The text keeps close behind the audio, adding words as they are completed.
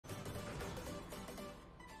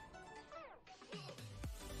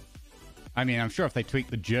I mean, I'm sure if they tweaked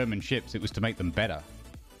the German ships, it was to make them better.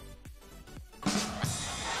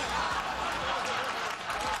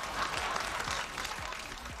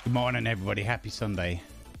 Good morning, everybody. Happy Sunday.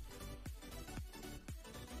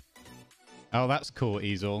 Oh, that's cool,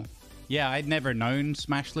 Easel. Yeah, I'd never known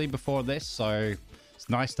Smashly before this, so it's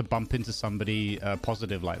nice to bump into somebody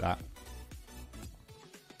positive like that.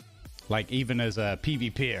 Like, even as a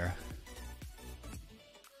PvPer.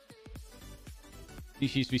 He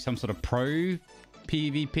used to be some sort of pro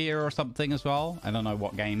PvPer or something as well. I don't know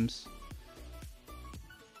what games.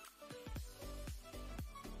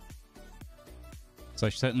 So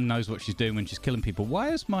she certainly knows what she's doing when she's killing people. Why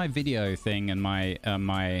is my video thing and my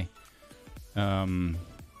the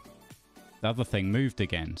other thing moved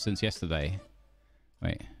again since yesterday?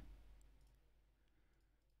 Wait.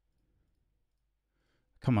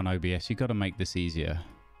 Come on, OBS. You got to make this easier.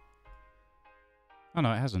 Oh,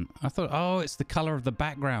 no, it hasn't. I thought... Oh, it's the color of the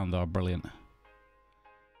background. Oh, brilliant.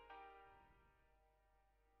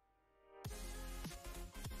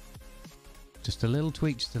 Just a little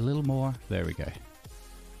tweak, just a little more. There we go.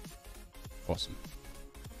 Awesome.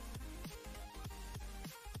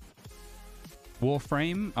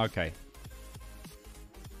 Warframe? Okay.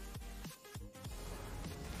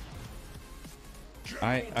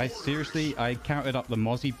 I seriously, I counted up the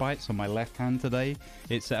Mozzie bites on my left hand today.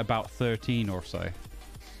 It's at about 13 or so.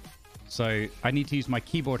 So I need to use my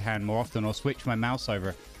keyboard hand more often or switch my mouse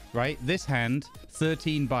over. Right? This hand,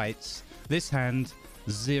 13 bites. This hand,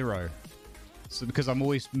 0. So because I'm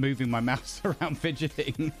always moving my mouse around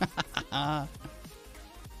fidgeting.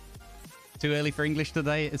 Too early for English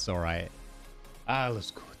today? It's alright. Alles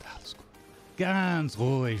gut, alles gut. Ganz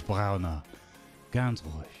ruhig, Brauner. Ganz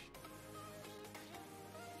ruhig.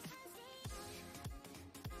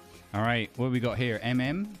 Alright, what have we got here?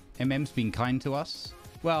 MM? MM's been kind to us.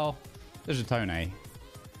 Well, there's a Tone.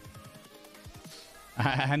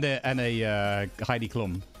 And a Heidi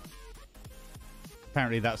Klum.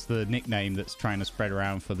 Apparently that's the nickname that's trying to spread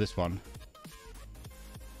around for this one.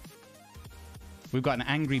 We've got an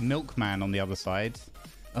angry milkman on the other side.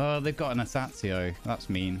 Oh, they've got an Asatio. That's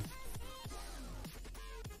mean.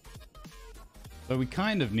 So we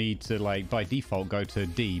kind of need to, like, by default go to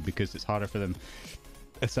D because it's harder for them,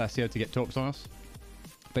 Asatio, to get talks on us.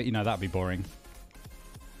 But, you know, that'd be boring.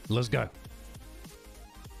 Let's go.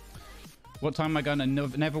 What time am I going to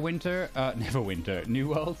Neverwinter? Neverwinter. New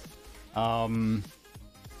World? I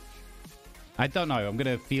don't know. I'm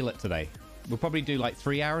going to feel it today. We'll probably do like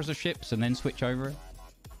 3 hours of ships and then switch over.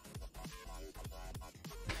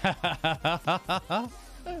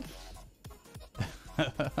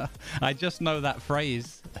 I just know that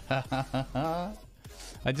phrase. I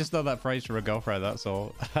just know that phrase from a girlfriend, that's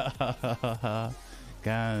all.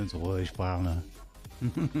 Ganz ruhig, Brauner.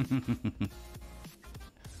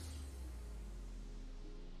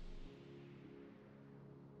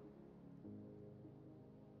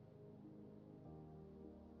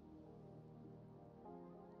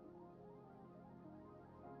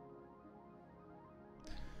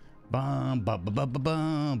 Bum, ba, ba, ba, ba,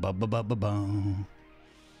 bum, ba, ba, ba, ba, bum.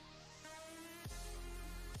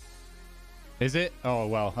 Is it? Oh,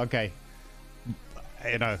 well, okay.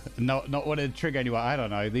 You know, not want to trigger anyone. I don't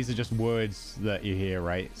know. These are just words that you hear,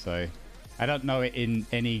 right? So I don't know it in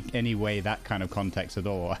any way, that kind of context at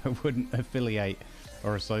all. I wouldn't affiliate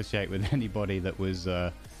or associate with anybody that was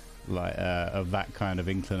like of that kind of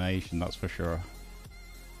inclination, that's for sure.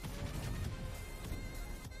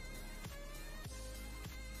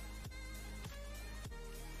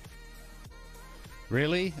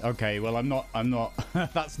 Really? Okay, well, I'm not,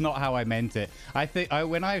 that's not how I meant it. I think,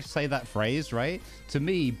 when I say that phrase, right, to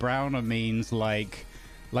me, Browner means like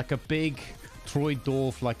a big Troy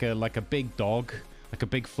Dorf, like a big dog, like a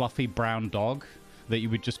big fluffy brown dog that you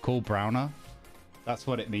would just call Browner. That's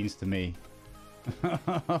what it means to me. I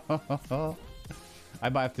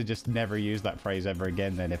might have to just never use that phrase ever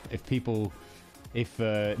again then, if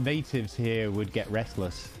natives here would get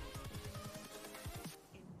restless.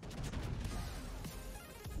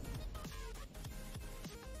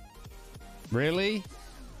 Really?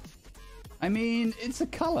 I mean, it's a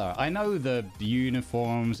color. I know the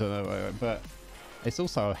uniforms, but it's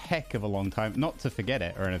also a heck of a long time. Not to forget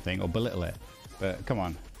it or anything, or belittle it. But come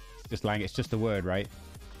on. It's just a word, right?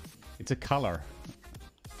 It's a color.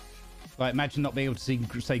 Like, imagine not being able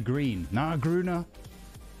to say green. Nah, Gruner.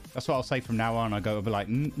 That's what I'll say from now on. I'll be like,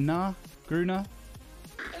 nah, Gruner.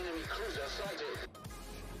 Enemy cruiser sighted.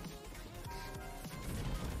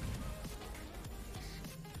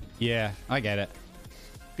 Yeah, I get it.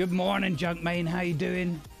 Good morning, Junkman. How you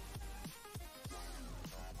doing?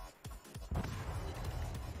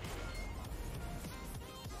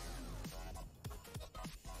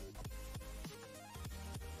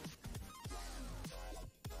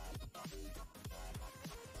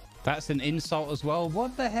 That's an insult as well.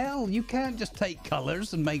 What the hell? You can't just take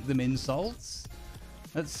colors and make them insults.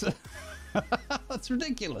 That's that's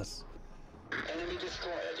ridiculous. Enemy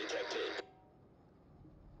destroyer detected.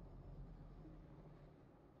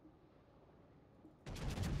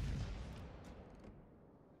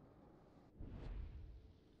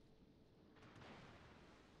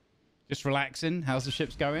 Just relaxing. How's the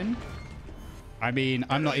ships going? I mean,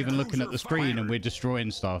 I'm not even looking at the screen and we're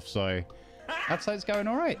destroying stuff, so I'd say it's going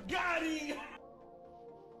all right. Got him!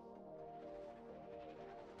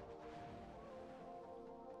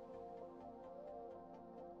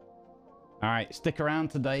 All right, stick around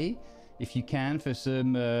today if you can for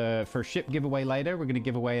some for a ship giveaway later. We're going to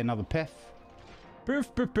give away another PEF.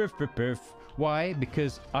 Perf, perf, perf, perf, perf. Why?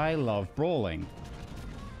 Because I love brawling.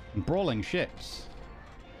 Brawling ships.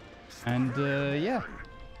 And yeah,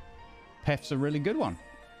 PEF's a really good one.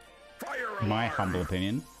 In my humble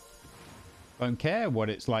opinion. Don't care what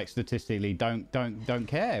it's like statistically. Don't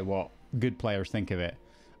care what good players think of it.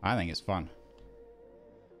 I think it's fun.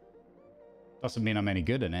 Doesn't mean I'm any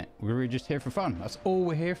good in it. We're just here for fun. That's all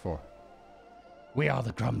we're here for. We are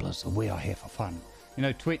the Grumblers, and we are here for fun. You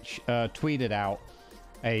know, Twitch tweeted out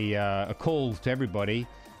a call to everybody.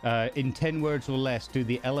 In 10 words or less, do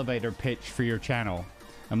the elevator pitch for your channel.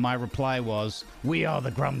 And my reply was, we are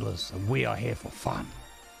the Grumblers, and we are here for fun.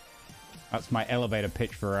 That's my elevator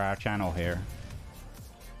pitch for our channel here.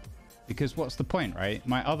 Because what's the point, right?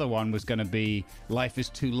 My other one was going to be, life is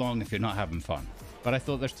too long if you're not having fun. But I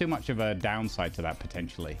thought there's too much of a downside to that,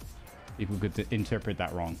 potentially. People could interpret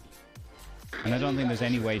that wrong. And I don't think there's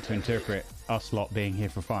any way to interpret us lot being here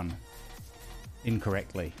for fun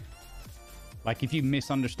incorrectly. Like, if you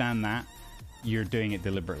misunderstand that, you're doing it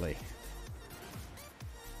deliberately.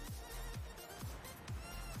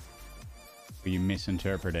 Or you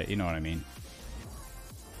misinterpret it, you know what I mean?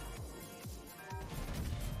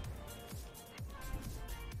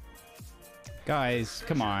 Guys,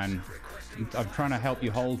 come on. I'm trying to help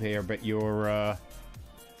you hold here, but you're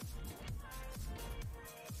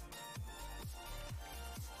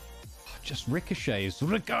just ricochets.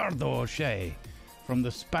 Ricardo O'Shea from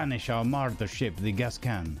the Spanish Armada ship, the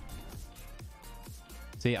Gascan.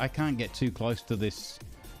 See, I can't get too close to this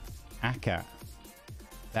ACAT.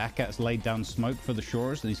 The ACAT's laid down smoke for the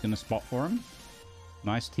shores and he's going to spot for him.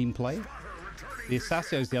 Nice team play. The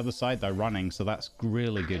Assassio's the other side though, running, so that's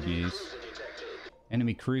really good news.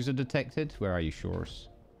 Enemy cruiser detected. Where are you, shores?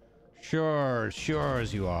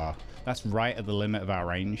 Shores you are. That's right at the limit of our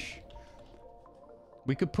range.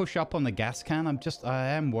 We could push up on the gas can. I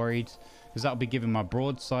am worried because that'll be giving my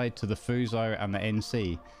broadside to the Fuso and the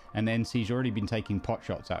NC. And the NC's already been taking pot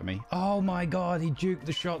shots at me. Oh my god, he juked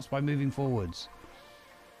the shots by moving forwards.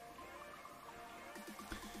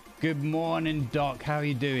 Good morning, Doc. How are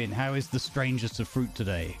you doing? How is the strangest of fruit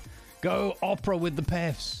today? Go opera with the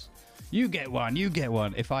PEFs. You get one. You get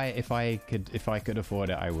one. If I could afford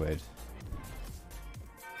it, I would.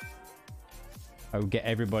 I would get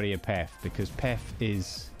everybody a PEF because PEF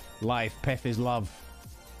is life. PEF is love.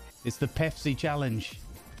 It's the Pepsi challenge.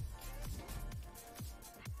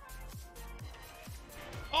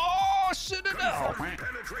 Oh, Citadel!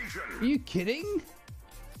 Are you kidding?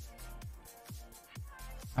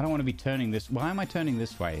 I don't want to be turning this. Why am I turning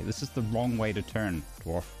this way? This is the wrong way to turn,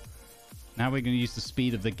 Dwarf. Now we're going to use the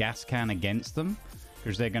speed of the gas can against them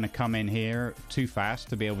because they're going to come in here too fast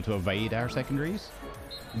to be able to evade our secondaries.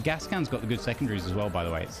 Gas can's got the good secondaries as well, by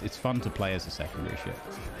the way. It's fun to play as a secondary ship.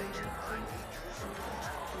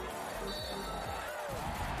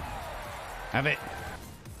 Have it.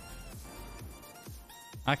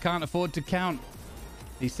 I can't afford to count.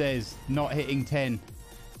 He says, not hitting 10.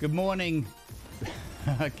 Good morning.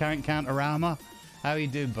 I can't count Arama. How you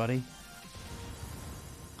doing, buddy?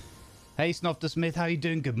 Hey, Snofter Smith, how you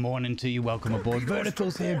doing? Good morning to you. Welcome aboard.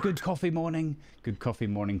 Verticals here. Good coffee morning. Good coffee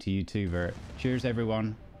morning to you too, Vert. Cheers,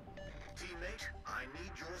 everyone. Teammate, I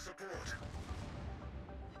need your support.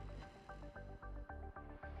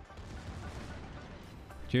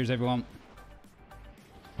 Cheers, everyone.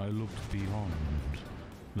 I looked beyond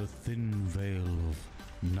the thin veil of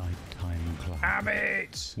nighttime cloud.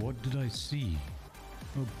 Habit! What did I see?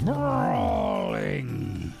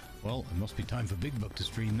 Brawling! Well, it must be time for Big Buck to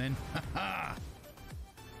stream then.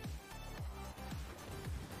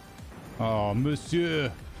 Oh,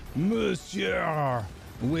 monsieur, with your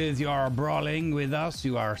brawling with us,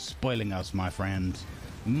 you are spoiling us, my friend.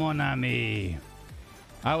 Mon ami.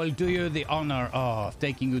 I will do you the honor of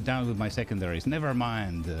taking you down with my secondaries. Never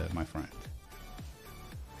mind, my friend.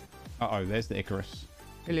 Uh-oh, there's the Icarus.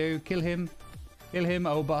 Hello, kill him. Kill him,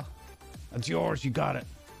 Oba. That's yours, you got it.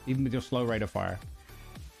 Even with your slow rate of fire.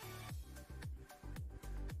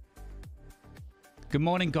 Good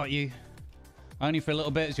morning, got you. Only for a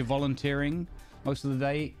little bit as you're volunteering most of the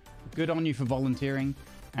day. Good on you for volunteering.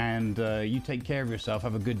 And you take care of yourself.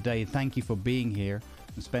 Have a good day. Thank you for being here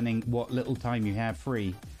and spending what little time you have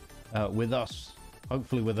free with us.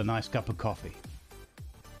 Hopefully with a nice cup of coffee.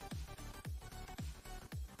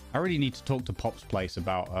 I really need to talk to Pop's Place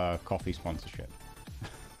about coffee sponsorship.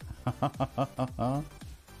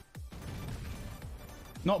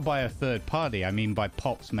 Not by a third party. I mean by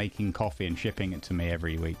Pop's making coffee and shipping it to me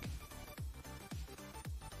every week.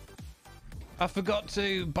 I forgot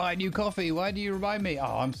to buy new coffee. Why do you remind me?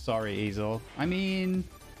 Oh, I'm sorry, Easel. I mean...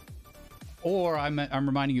 Or I'm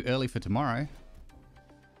reminding you early for tomorrow.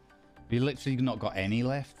 You literally not got any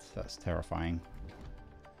left? That's terrifying.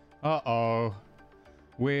 Uh-oh.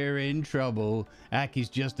 We're in trouble. Aki's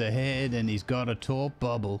just ahead and he's got a top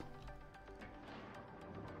bubble.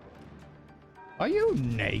 Are you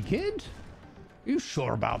naked? You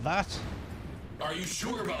sure about that? Are you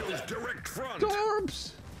sure about that? Direct front.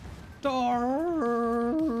 Dorbs!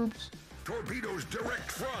 Dorbs! Torpedoes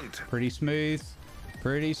direct front. Pretty smooth.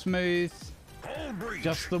 Pretty smooth. Hull breach.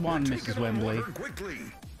 Just the one, We're Mrs. taking on Wembley. water quickly.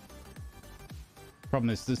 Problem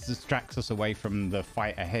is, this distracts us away from the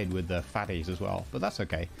fight ahead with the fatties as well. But that's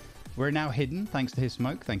okay. We're now hidden thanks to his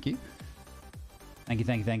smoke. Thank you. Thank you,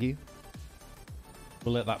 thank you, thank you.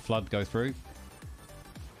 We'll let that flood go through.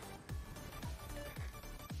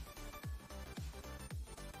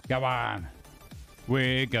 Go on.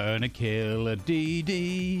 We're gonna kill a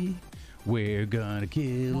DD. We're gonna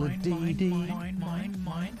kill a DD.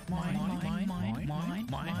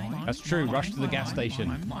 That's true. Rush to the gas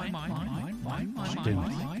station.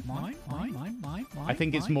 I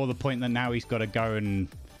think it's more the point that now he's got to go and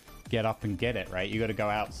get up and get it, right? You got to go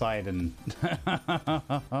outside and...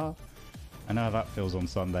 I know how that feels on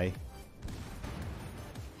Sunday.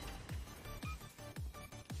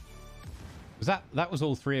 That was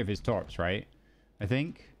all three of his torps, right? I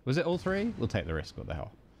think. Was it all three? We'll take the risk. What the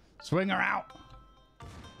hell? Swing her out!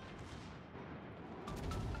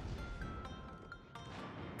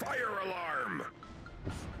 Fire alarm.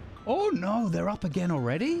 Oh no, they're up again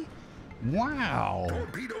already? Wow.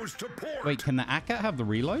 Torpedoes to port. Wait, can the ACA have the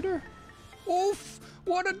reloader? Oof!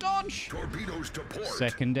 What a dodge! Torpedoes to port.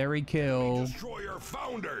 Secondary kill. Destroyer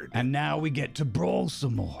foundered. And now we get to brawl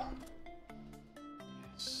some more.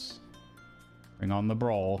 Yes. Bring on the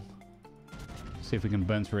brawl. See if we can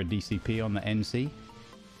burn through a DCP on the NC.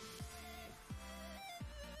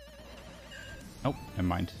 Oh, never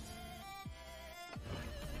mind.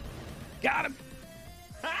 Got him!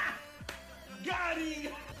 Got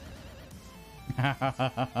him.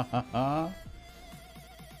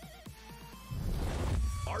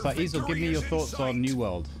 So, Easel, give me your thoughts on New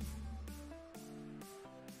World.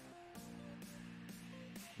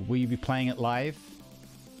 Will you be playing it live?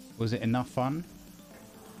 Was it enough fun?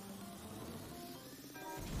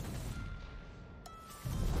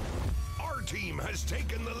 Our team has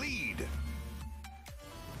taken the lead.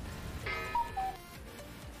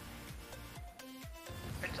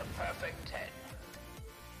 It's a perfect 10.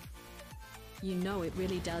 You know it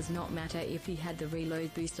really does not matter if he had the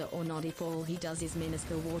reload booster or not if all he does is menace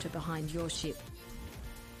the water behind your ship.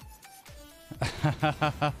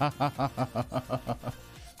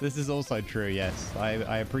 This is also true, yes.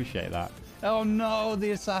 I appreciate that. Oh no,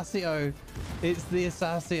 the Assasio. It's the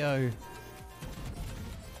Assasio.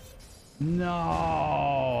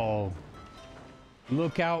 No.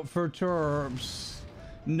 Look out for turps.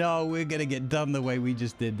 No, we're gonna get done the way we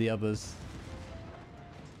just did the others.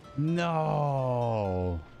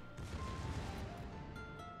 No.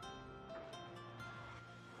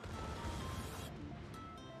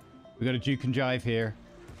 We got a Duke and Jive here.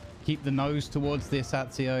 Keep the nose towards the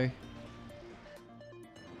Assasio.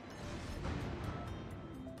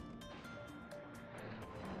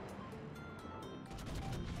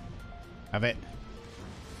 Have it.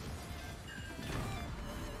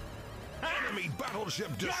 Enemy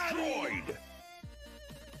battleship destroyed.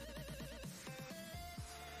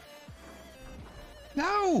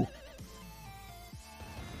 No!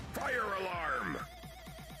 Fire alarm.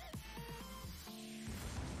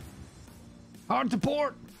 Hard to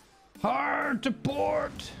port! Hard to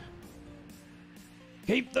port!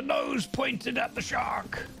 Keep the nose pointed at the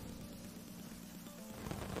shark!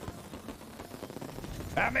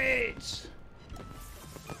 Have it!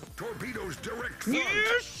 Torpedoes direct front.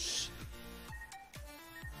 Yes!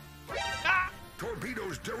 Ah!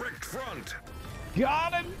 Torpedoes direct front.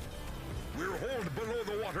 Got him! We're hauled below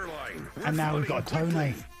the waterline. We're And now we've got a flooding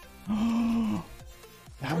Tony. quickly.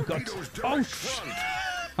 Now we've got... Torpedoes Oh, direct front.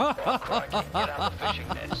 Crikey, get out the fishing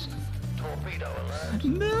nets. Torpedo alert.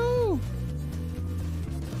 no!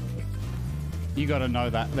 You gotta know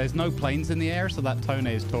that. There's no planes in the air, so that Tone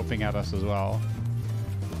is torping at us as well.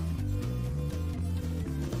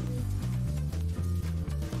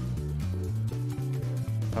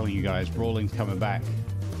 Telling you guys, Brawling's coming back.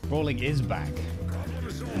 Brawling is back.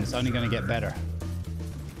 And it's only gonna get better.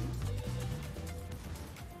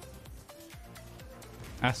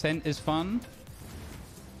 Ascent is fun?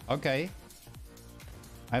 Okay.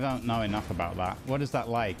 I don't know enough about that. What is that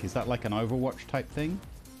like? Is that like an Overwatch type thing?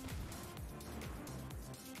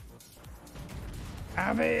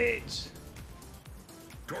 Have it!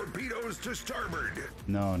 Torpedoes to starboard.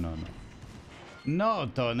 No, no, no. No,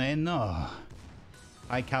 Tone, no.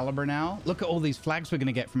 High caliber now. Look at all these flags we're going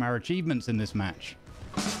to get from our achievements in this match.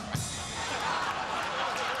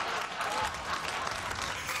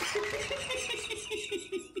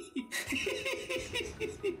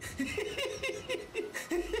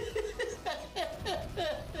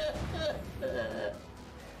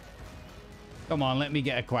 Come on, let me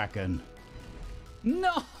get a quacking.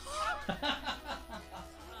 No!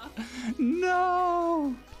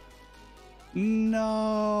 No!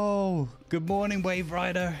 No! Good morning, Wave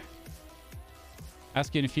Rider.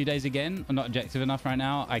 Ask you in a few days again. I'm not objective enough right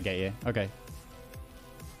now. I get you. Okay.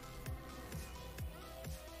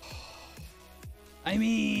 I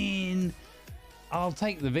mean, I'll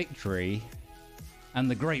take the victory and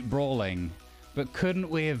the great brawling. But couldn't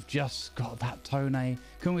we have just got that Tone?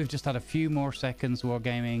 Couldn't we have just had a few more seconds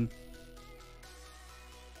wargaming?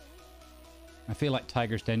 I feel like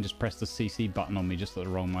Tiger's Den just pressed the CC button on me just at the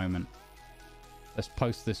wrong moment. Let's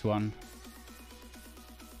post this one.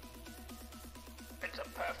 It's a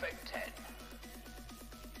perfect 10.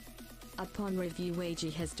 Upon review,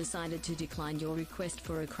 Wagey has decided to decline your request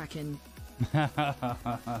for a Kraken.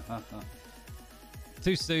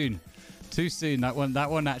 Too soon. Too soon. That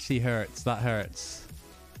one actually hurts. That hurts.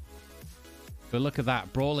 But look at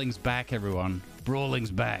that. Brawling's back, everyone.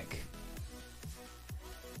 Brawling's back.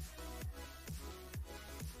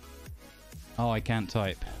 Oh, I can't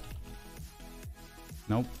type.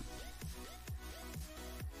 Nope.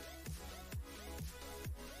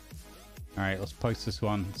 Alright, let's post this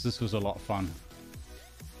one. This was a lot of fun.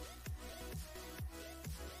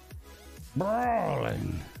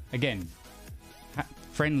 Brawling. Again,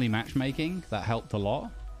 friendly matchmaking. That helped a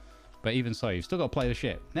lot. But even so, you've still got to play the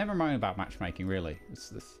shit. Never mind about matchmaking, really.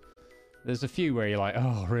 There's a few where you're like,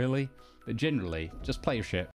 oh, really? But generally, just play your shit.